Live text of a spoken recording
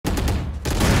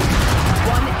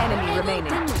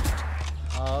remaining.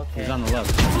 Oh, okay. He's on the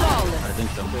left. Flawless. I think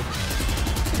so.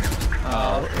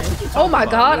 Oh my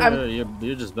god,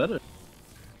 You're just better.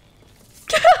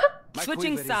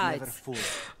 Switching sides.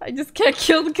 I just can't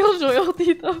kill the Killjoy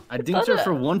ulti though. I dinked her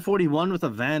for 141 with a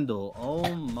Vandal.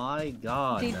 Oh my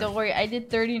god. Dude, don't worry, I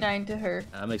did 39 to her.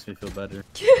 That makes me feel better.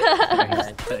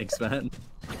 Thanks, man.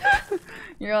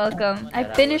 You're welcome. I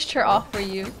finished her off for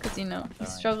you, because you know, you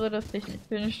struggle to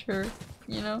finish her,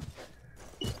 you know?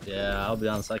 Yeah, I'll be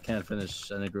honest, I can't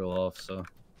finish any girl off, so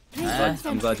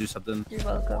I'm glad you stepped in. You're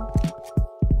welcome.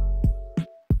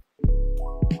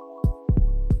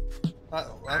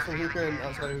 Last one hookah and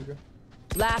outside hookah.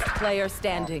 Last player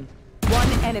standing. One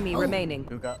enemy remaining.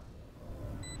 Hookah.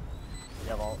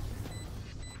 Yeah, vault.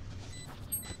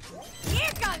 Here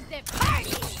comes the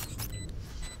party!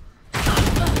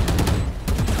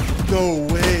 No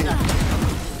way!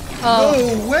 Oh.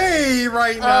 No way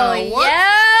right now! Oh, What?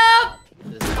 yeah!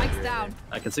 Spikes down.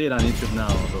 I can see it on YouTube now.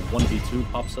 The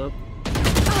 1v2 pops up.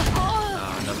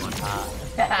 Never mind.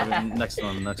 Next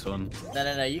one. No.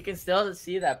 You can still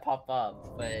see that pop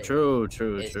up, but True.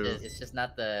 It's just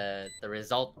not the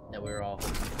result that we were all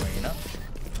hoping for, you know?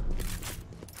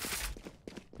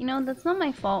 You know, that's not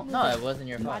my fault. No, it wasn't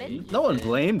your fault. No one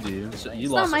blamed you. It's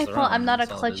not my fault. I'm not a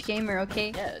clutch gamer,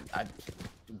 okay? Yeah,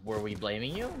 were we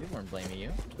blaming you? We weren't blaming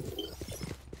you.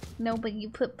 No, but you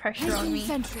put pressure on me.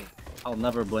 I'll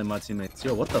never blame my teammates.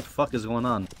 Yo, what the fuck is going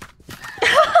on?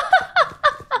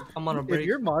 I'm on a break. If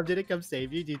your mom didn't come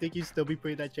save you, do you think you'd still be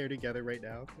putting that chair together right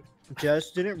now?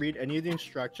 Jess didn't read any of the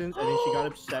instructions, and then she got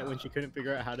upset when she couldn't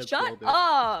figure out how to build it. Shut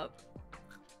up!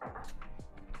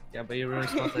 Yeah, but you really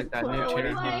smells like that new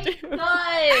chair.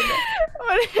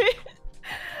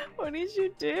 What did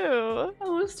you do? I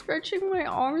was stretching my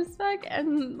arms back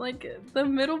and like the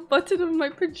middle button of my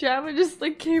pajama just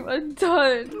like came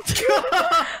undone.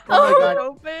 Oh my god.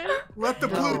 Open. Let the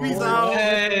ploobies out!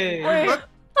 Hey.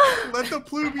 Let the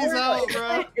ploobies out,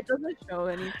 bro! It doesn't show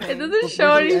anything. It doesn't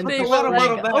show anything. But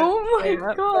like, oh my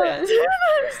god.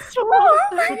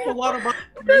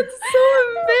 That's so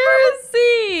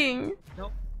embarrassing.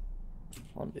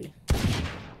 One B.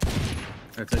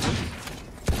 Here it goes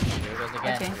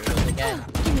again. Okay. Here it goes again.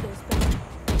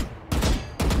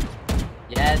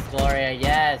 Yes, Gloria.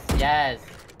 Yes. Hey,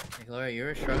 Gloria, you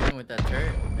were struggling with that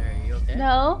turret. Are you okay?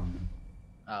 No,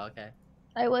 Oh, okay.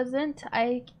 I wasn't.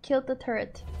 I killed the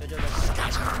turret.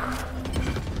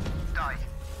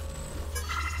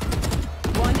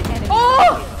 One enemy.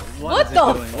 Oh! What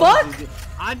the fuck?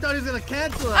 I thought he was gonna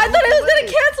cancel it. I thought he was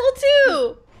gonna cancel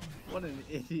too! What an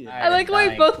idiot. I like how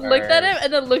we both looked at him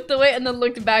and then looked away and then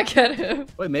looked back at him.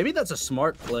 Wait, maybe that's a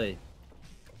smart play.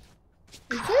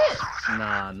 Is it?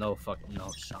 Nah, no shot.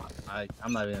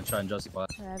 I'm not even gonna try and justify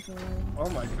it. Oh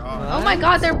my god. Oh my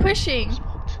god, they're pushing.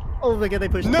 Oh my god, they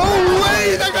pushed. No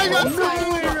way! That guy got no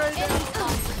way right now!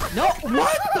 No,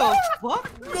 what the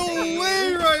fuck? No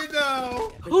way right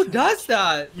now! Who does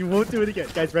that? You won't do it again.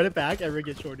 Guys, run it back. Everyone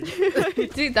get shorty.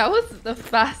 Dude, that was the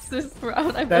fastest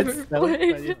round I've ever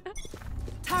played.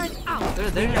 Turn out. They're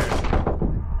there.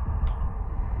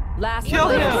 Last Kill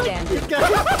player him. standing. I'm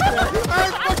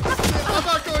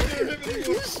not going to him anymore.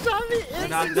 You shot me We're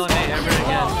not going A ever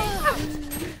again.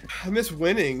 I miss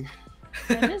winning.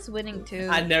 I miss winning too.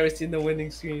 I've never seen the winning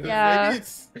screen. Yeah. Maybe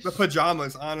it's the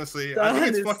pajamas, honestly. I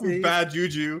think it's fucking bad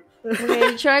juju.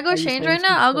 Okay, should I go change right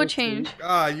now? I'll go change.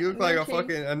 God, you look like a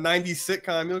fucking 90s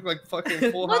sitcom. You look like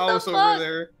fucking Full What the House fuck? over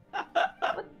there.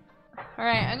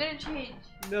 Alright, I'm gonna change.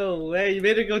 No way, you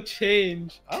made her go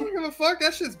change. I don't give a fuck.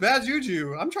 That shit's bad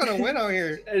juju. I'm trying to win out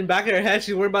here. In back of her head,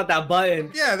 she's worried about that button.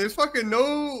 Yeah, there's fucking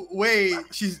no way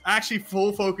she's actually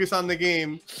full focus on the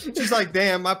game. She's like,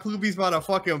 damn, my plooby's about to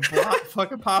fucking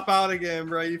pop out again,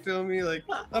 bro. You feel me? Like,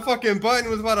 that fucking button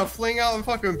was about to fling out and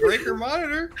fucking break her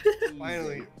monitor.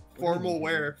 Finally. Formal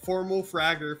wear. Formal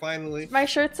fragger, finally. My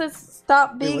shirt says,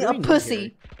 stop being a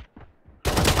pussy.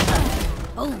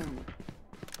 Oh.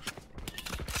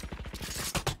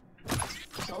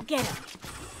 Go get him.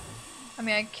 I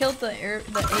mean, I killed the A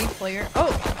player. Oh!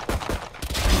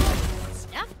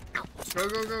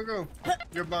 Go.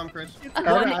 Good bomb, Chris.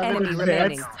 One enemy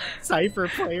remaining. Cypher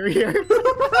player here.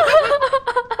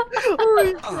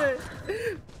 Holy shit.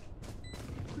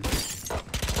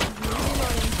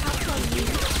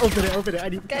 Open it. I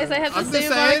need. Guys, I have the I'm just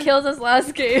same amount of saying. kills as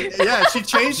last game. Yeah, she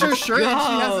changed her shirt and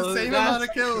she has the same amount of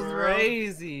kills, bro.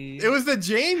 Crazy. It was the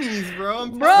Jamies, bro.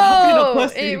 Bro,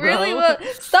 pussy, it bro. really was.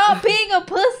 Stop being a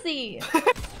pussy.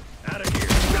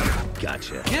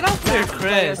 Gotcha. Get up there,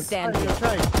 Player Chris. standing.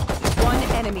 One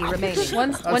enemy remaining.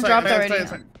 One dropped already.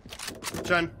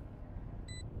 John.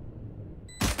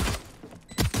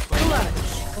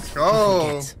 Let's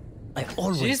go. I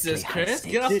always Jesus, play high Chris,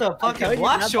 stakes. get off Dude, the I'm telling fucking you,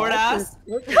 block, that short box ass. is-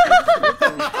 look at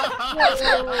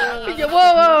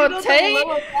Whoa,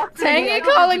 Tangy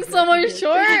calling someone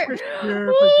short? Pure projecting.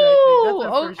 That's Ooh, a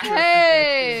for sure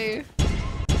okay.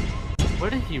 Where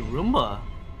did he Roomba?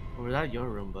 Or was that your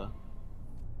Roomba?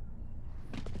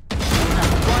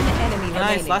 One enemy Nice,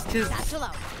 remaining. last two. Satchel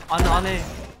out. On A.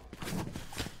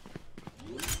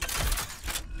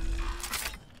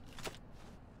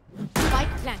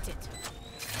 Spike planted.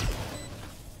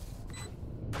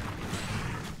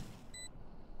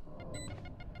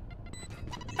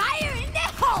 Fire in the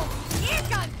hole! Here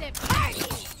comes the party!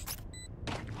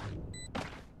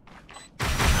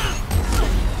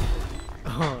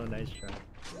 Oh, nice try.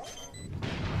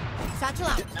 Satchel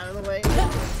out. Out of the way.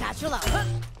 Satchel out.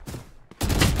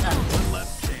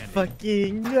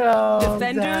 Fucking no.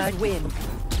 Defenders Zach. win.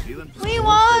 We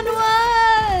won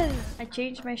one! I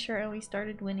changed my shirt and we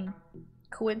started winning.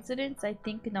 Coincidence? I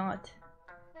think not.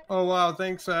 Oh wow,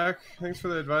 thanks Zach. Thanks for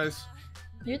the advice.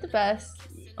 You're the best.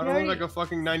 I don't look like a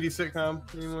fucking 90s sitcom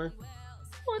anymore.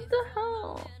 What the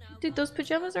hell? Dude, those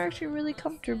pajamas are actually really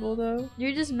comfortable though.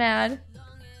 You're just mad.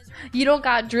 You don't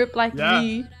got drip like Yeah.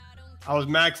 me. I was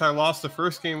mad 'cause I lost the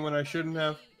first game when I shouldn't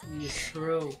have.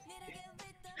 True.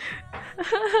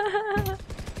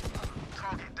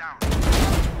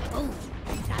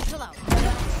 Satchel out.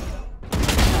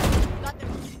 Got them.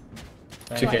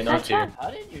 2K, not 2. How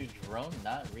did your drone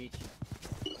not reach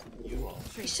you all?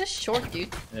 It's just short,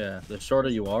 dude. Yeah, the shorter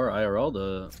you are IRL,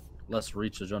 the less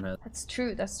reach the drone has. That's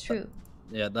true. That's true.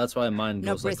 Yeah, that's why mine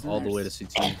No goes like all the way to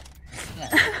CT.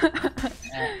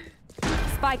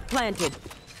 Spike planted.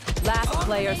 Last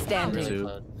player standing. Two.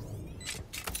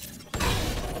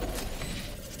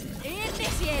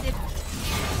 Initiated.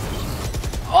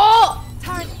 Oh!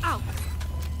 Turn out.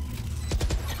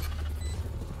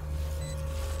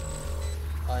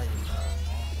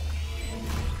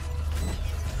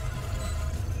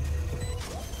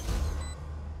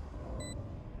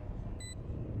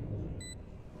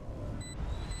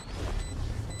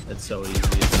 It's so easy.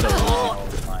 It's so easy. Oh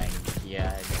my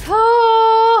god.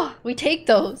 Oh! We take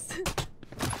those.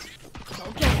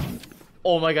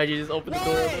 Oh my god, you just opened the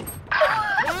door. Why'd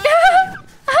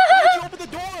you open the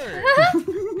door?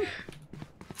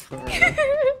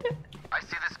 I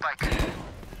see the spike.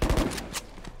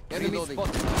 Enemy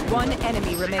spotted. One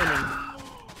enemy remaining.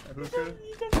 Reloading.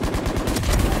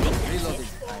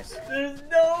 Nice. There's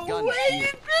no Gun way you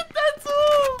shield. did that to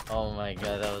him! Oh my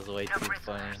god, that was way too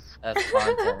funny. That's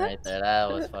content right there.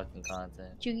 That was fucking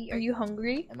content. Jugi, are you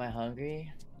hungry? Am I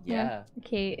hungry? Yeah.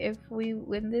 Okay, if we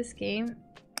win this game,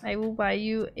 I will buy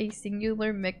you a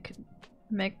singular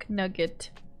McNugget.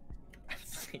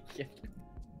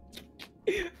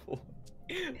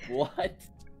 What?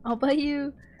 I'll buy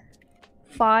you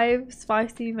 5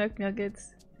 spicy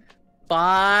McNuggets.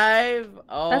 5?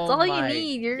 Oh, That's all you my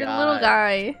need. You're a God. little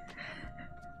guy.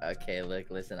 Okay, look,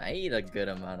 listen. I eat a good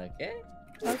amount. Okay.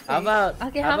 Okay. How about?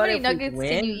 Okay, how many about if we nuggets win?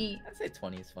 can you eat? I'd say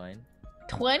 20 is fine.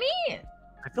 20?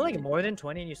 I feel like more than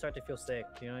 20 and you start to feel sick.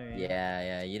 You know what I mean? Yeah,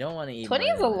 yeah. You don't want to eat. 20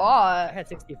 more is a than that. I lot. had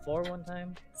 64 one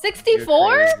time.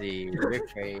 64? You're crazy. You're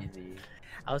crazy.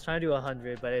 I was trying to do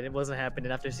 100, but it wasn't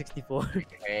happening after 64.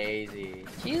 Crazy.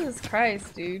 Jesus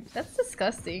Christ, dude. That's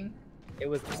disgusting. It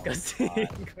was disgusting.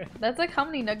 That's like how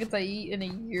many nuggets I eat in a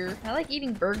year. I like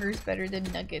eating burgers better than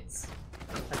nuggets.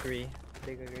 Agree.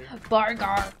 Big agree.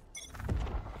 Burger.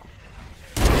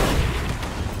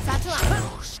 Satchel out.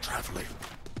 Who's traveling?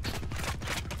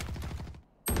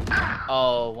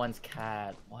 Oh, one's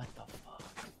cat. What the fuck?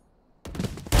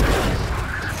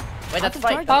 Wait, that's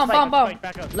fight. Bomb, bomb, bomb.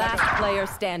 Back up. Last player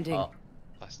standing. Oh.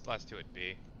 Last two at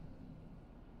B.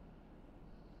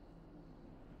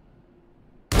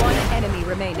 One enemy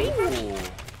remaining. Ooh.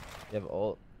 You have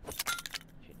ult.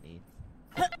 You need.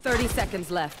 30 seconds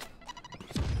left.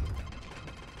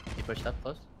 You pushed up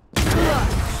close.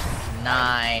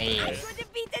 Nice. We're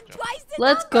defeated twice in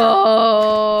Let's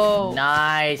go.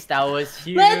 Nice. That was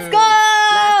huge. Let's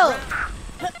go.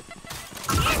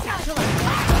 Satchel out.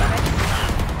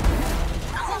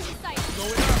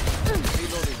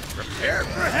 Reloading. Prepare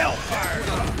for hellfire!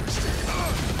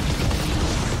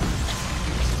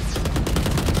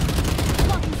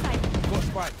 Blocking sight. Go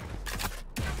spike.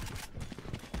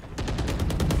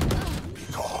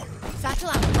 Satchel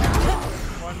out.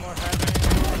 One more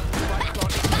happening.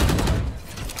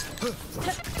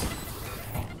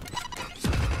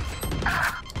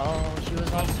 Oh, she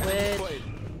was on switch.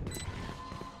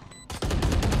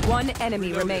 One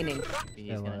enemy remaining.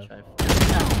 He's gonna try.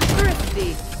 Thrifty.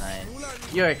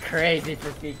 Nice. You're crazy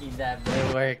for peeking that, but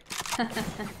it worked.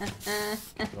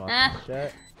 You want some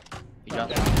shit? You got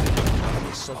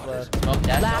Oh,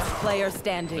 that's Last player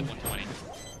standing. 120.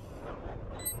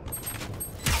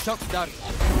 Shock's done.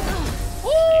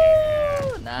 Woo!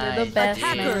 Nice. You're the best,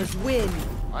 man. Attackers win.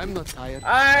 I'm not tired.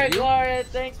 Alright, Gloria,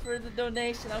 thanks for the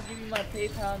donation. I'll give you my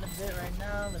PayPal in a bit right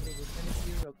now. Let me just send it to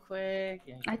you real quick.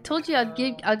 Yeah, I told you I'd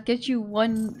get you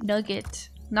 1 nugget,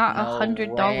 not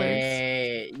 $100.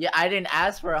 Way. Yeah, I didn't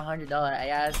ask for $100. I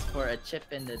asked for a chip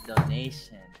in the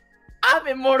donation. I'm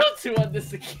Immortal 2 on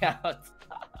this account.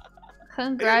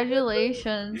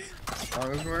 Congratulations.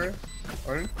 Orange?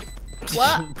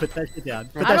 What? Put that shit down.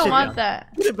 Put I that don't shit want down.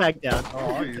 that. Put it back down.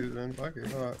 Oh, I'll use it then. Fuck it.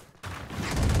 Hold on.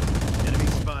 Enemy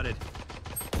spotted.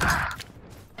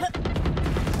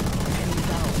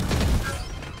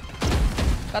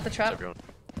 Got the trap. Oh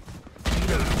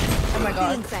my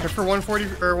god. Hit for 140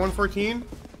 or 114.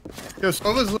 Yo,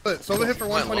 Sova's lit. Sova hit for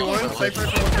 121. Cypher for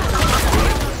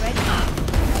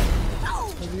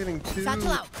 114. He's getting 2. Satchel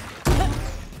out.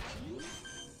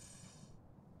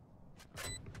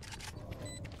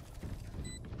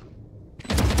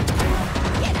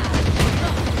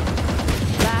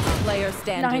 Last player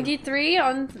standing. 93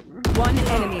 on. One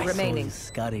enemy remaining.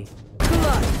 Scotty.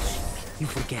 Clutch. You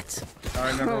forget.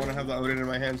 I never want to have the Odin in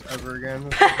my hands ever again.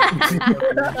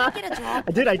 Get a drop.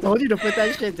 Dude, I told you to put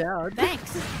that shit down.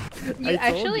 Thanks. You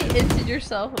actually injured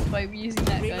yourself by using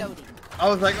that gun. Reloading. I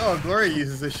was like, oh, Gloria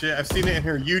uses this shit. I've seen it in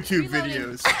her YouTube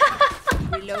videos.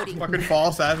 Reloading. Fucking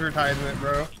false advertisement,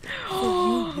 bro.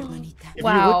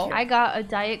 Wow, I got a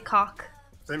diet cock.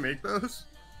 They make those?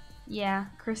 Yeah,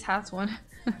 Chris has one.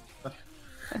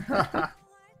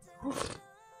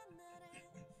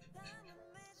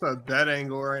 It's a dead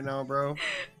angle right now, bro.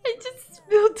 I just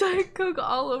spilled diet coke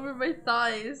all over my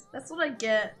thighs. That's what I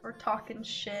get for talking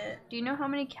shit. Do you know how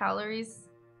many calories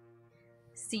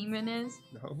semen is?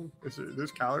 No,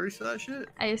 there's calories to that shit?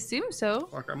 I assume so.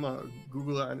 Fuck, I'm gonna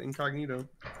Google that in incognito.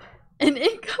 An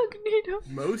incognito.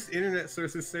 Most internet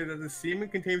sources say that the semen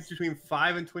contains between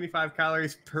 5 and 25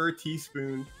 calories per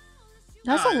teaspoon.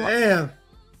 That's a lot. Damn.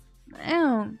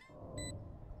 Damn.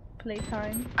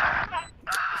 Playtime.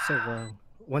 So,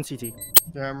 1 CT.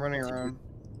 Yeah, I'm running around.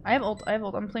 I have ult.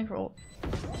 I'm playing for ult.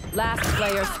 Last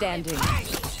player standing.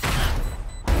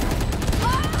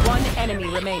 One enemy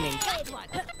remaining.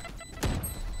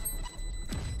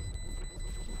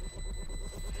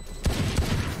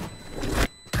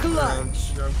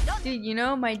 Clutch. Dude, you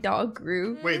know my dog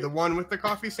grew. Wait, the one with the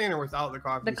coffee stain or without the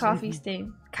coffee The stain? coffee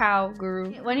stain. Cow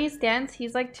grew. When he stands,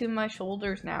 he's like to my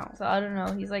shoulders now. So I don't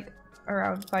know. He's like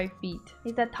around 5 feet.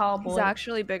 He's a tall boy. He's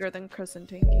actually bigger than Chris and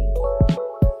Tinky.